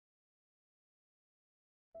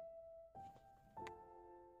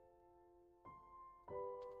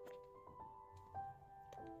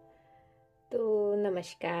तो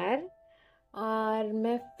नमस्कार। और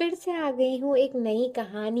मैं फिर से आ गई हूँ एक नई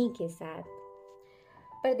कहानी के साथ।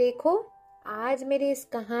 पर देखो, आज मेरी इस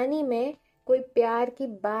कहानी में कोई प्यार की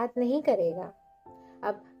बात नहीं करेगा।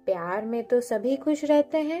 अब प्यार में तो सभी खुश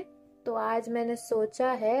रहते हैं, तो आज मैंने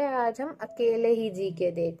सोचा है आज हम अकेले ही जी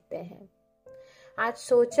के देखते हैं। आज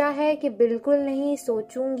सोचा है कि बिल्कुल नहीं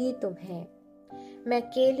सोचूंगी तुम्हें, मैं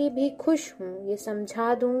अकेली भी खुश हूँ, ये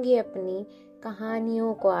समझा दूंगी अपनी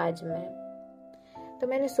कहानियों को आज मैं। तो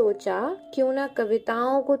मैंने सोचा क्यों ना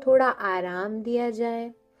कविताओं को थोड़ा आराम दिया जाए,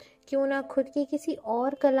 क्यों ना खुद की किसी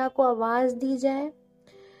और कला को आवाज दी जाए।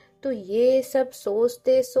 तो ये सब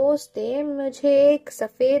सोचते सोचते मुझे एक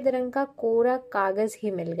सफेद रंग का कोरा कागज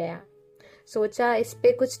ही मिल गया। सोचा इस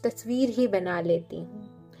पे कुछ तस्वीर ही बना लेती हूँ,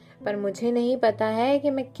 पर मुझे नहीं पता है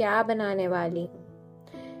कि मैं क्या बनाने वाली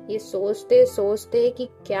हूँ। ये सोचते सोचते कि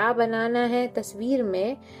क्या बनाना है तस्वीर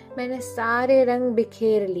में, मैंने सारे रंग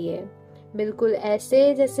बिखेर लिए, बिल्कुल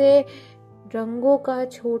ऐसे जैसे रंगों का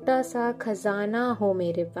छोटा सा खजाना हो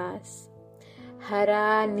मेरे पास।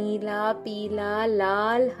 हरा, नीला, पीला,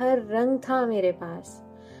 लाल, हर रंग था मेरे पास।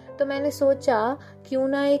 तो मैंने सोचा क्यों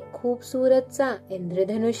ना एक खूबसूरत सा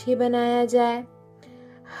इंद्रधनुष ही बनाया जाए।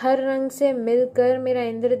 हर रंग से मिलकर मेरा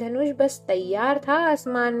इंद्रधनुष बस तैयार था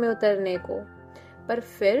आसमान में उतरने को। पर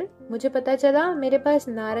फिर मुझे पता चला मेरे पास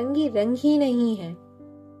नारंगी रंग ही नहीं है।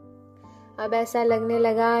 अब ऐसा लगने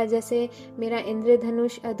लगा जैसे मेरा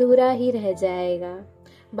इंद्रधनुष अधूरा ही रह जाएगा।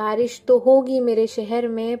 बारिश तो होगी मेरे शहर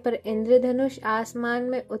में, पर इंद्रधनुष आसमान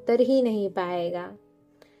में उतर ही नहीं पाएगा।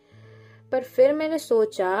 पर फिर मैंने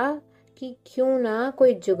सोचा कि क्यों ना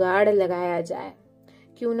कोई जुगाड़ लगाया जाए,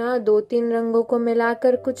 क्यों ना 2-3 रंगों को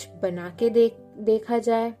मिलाकर कुछ बना के देखा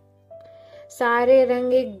जाए। सारे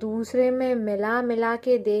रंग एक दूसरे में मिला मिला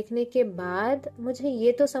के देखने के बाद मुझे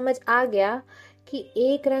ये तो समझ आ गया कि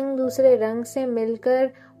एक रंग दूसरे रंग से मिलकर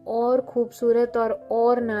और खूबसूरत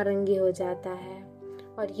और नारंगी हो जाता है।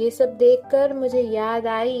 और ये सब देखकर मुझे याद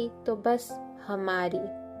आई तो बस हमारी।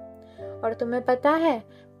 और तुम्हें पता है,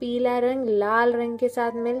 पीला रंग लाल रंग के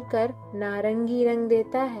साथ मिलकर नारंगी रंग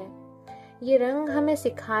देता है। ये रंग हमें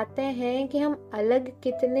सिखाते हैं कि हम अलग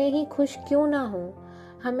कितने ही खुश क्यों ना हो,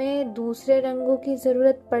 हमें दूसरे रंगों की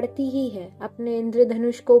जरूरत पड़ती ही है अपने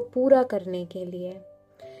इंद्रधनुष को पूरा करने के लिए।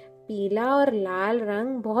 पीला और लाल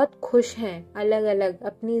रंग बहुत खुश हैं अलग अलग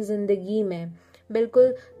अपनी जिंदगी में,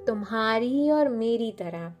 बिल्कुल तुम्हारी और मेरी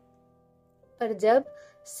तरह। पर जब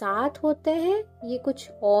साथ होते हैं ये कुछ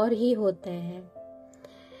और ही होते हैं।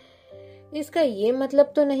 इसका ये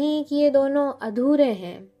मतलब तो नहीं कि ये दोनों अधूरे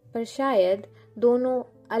हैं, पर शायद दोनों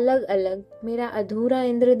अलग अलग मेरा अधूरा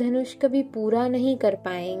इंद्रधनुष कभी पूरा नहीं कर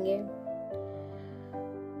पाएंगे।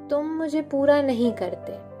 तुम मुझे पूरा नहीं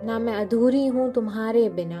करते, ना मैं अधूरी हूँ तुम्हारे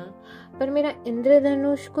बिना, पर मेरा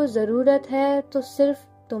इंद्रधनुष को जरूरत है तो सिर्फ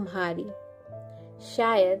तुम्हारी,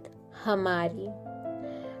 शायद हमारी।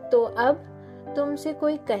 तो अब तुमसे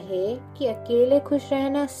कोई कहे कि अकेले खुश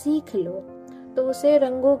रहना सीख लो, तो उसे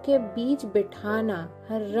रंगों के बीच बिठाना,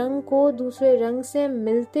 हर रंग को दूसरे रंग से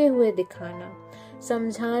मिलते हुए दिखाना,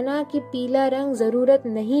 समझाना कि पीला रंग जरूरत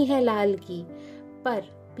नहीं है लाल की, पर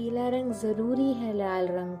पीला रंग जरूरी है लाल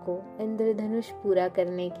रंग को इंद्रधनुष पूरा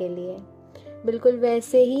करने के लिए, बिल्कुल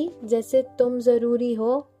वैसे ही जैसे तुम जरूरी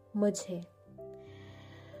हो मुझे।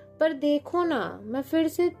 पर देखो ना, मैं फिर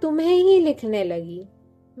से तुम्हें ही लिखने लगी।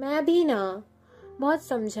 मैं भी ना, बहुत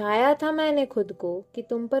समझाया था मैंने खुद को कि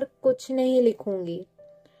तुम पर कुछ नहीं लिखूंगी,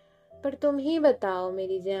 पर तुम ही बताओ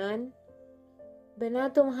मेरी जान, बिना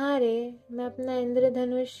तुम्हारे मैं अपना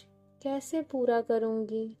इंद्रधनुष कैसे पूरा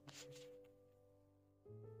करूंगी।